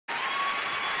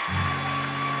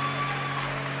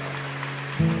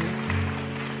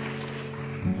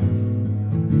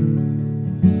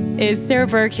It's Sarah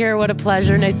Burke here. What a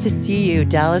pleasure. Nice to see you.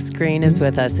 Dallas Green is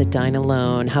with us at Dine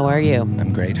Alone. How are you?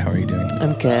 I'm great. How are you doing?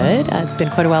 I'm good. It's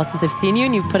been quite a while since I've seen you,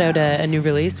 and you've put out a new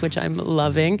release, which I'm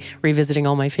loving, revisiting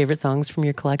all my favorite songs from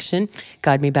your collection.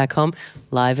 Guide Me Back Home,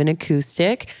 live and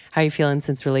acoustic. How are you feeling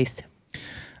since release?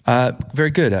 Very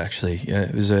good, actually.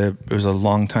 It was a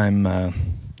long time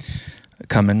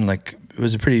coming. Like, it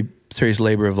was a pretty serious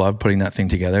labor of love putting that thing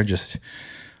together. Just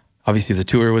obviously the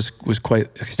tour was quite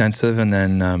extensive, and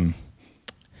then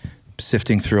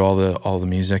sifting through all the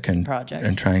music and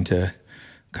trying to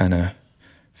kind of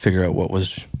figure out what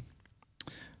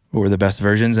were the best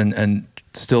versions, and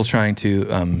still trying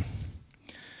to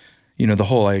the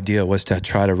whole idea was to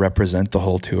try to represent the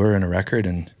whole tour in a record.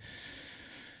 And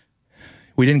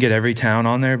we didn't get every town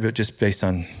on there, but just based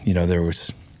on there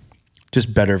was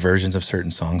just better versions of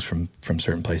certain songs from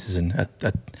certain places. And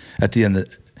at the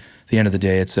end of the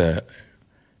day, it's I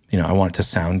want it to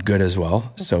sound good as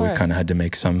well. So we kind of had to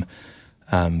make some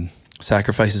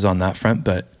sacrifices on that front,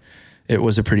 but it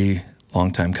was a pretty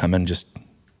long time coming, just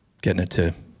getting it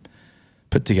to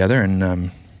put together.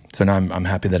 And so now I'm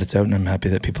happy that it's out, and I'm happy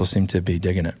that people seem to be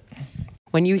digging it.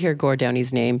 When you hear Gord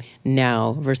Downie's name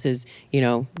now versus,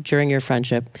 during your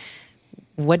friendship,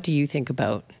 what do you think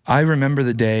about? I remember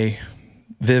the day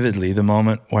vividly, the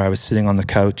moment where I was sitting on the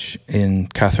couch in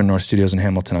Catherine North Studios in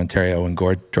Hamilton, Ontario, when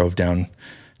Gord drove down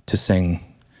to sing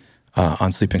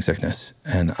on Sleeping Sickness.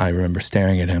 And I remember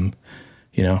staring at him.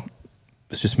 It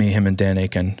was just me, him, and Dan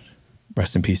Aiken.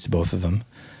 Rest in peace to both of them.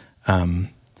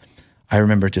 I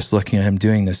remember just looking at him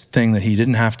doing this thing that he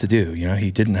didn't have to do.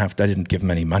 He didn't have to, I didn't give him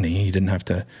any money. He didn't have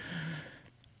to,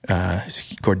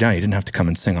 Gord Downie didn't have to come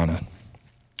and sing on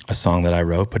a song that I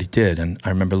wrote, but he did. And I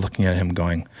remember looking at him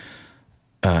going,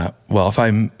 well, if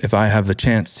I have a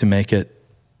chance to make it,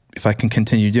 if I can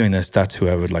continue doing this, that's who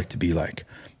I would like to be like,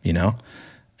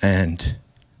 And,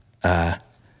 10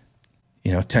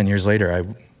 years later, I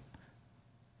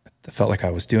felt like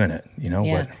I was doing it,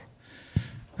 Yeah.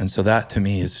 And so that to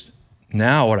me is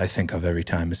now what I think of every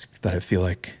time, is that I feel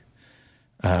like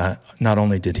not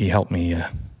only did he help me,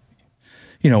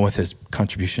 with his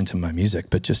contribution to my music,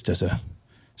 but just as a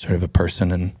sort of a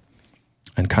person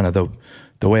and kind of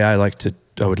the way I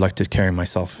would like to carry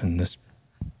myself in this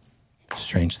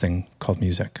strange thing called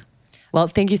music. Well,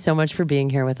 thank you so much for being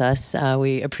here with us.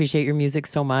 We appreciate your music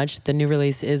so much. The new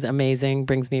release is amazing,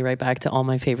 brings me right back to all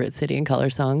my favorite City and Colour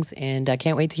songs, and I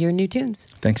can't wait to hear new tunes.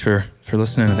 Thanks for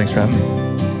listening, and thanks for having me.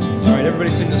 All right, everybody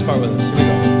sing this part with us.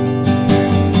 Here we go.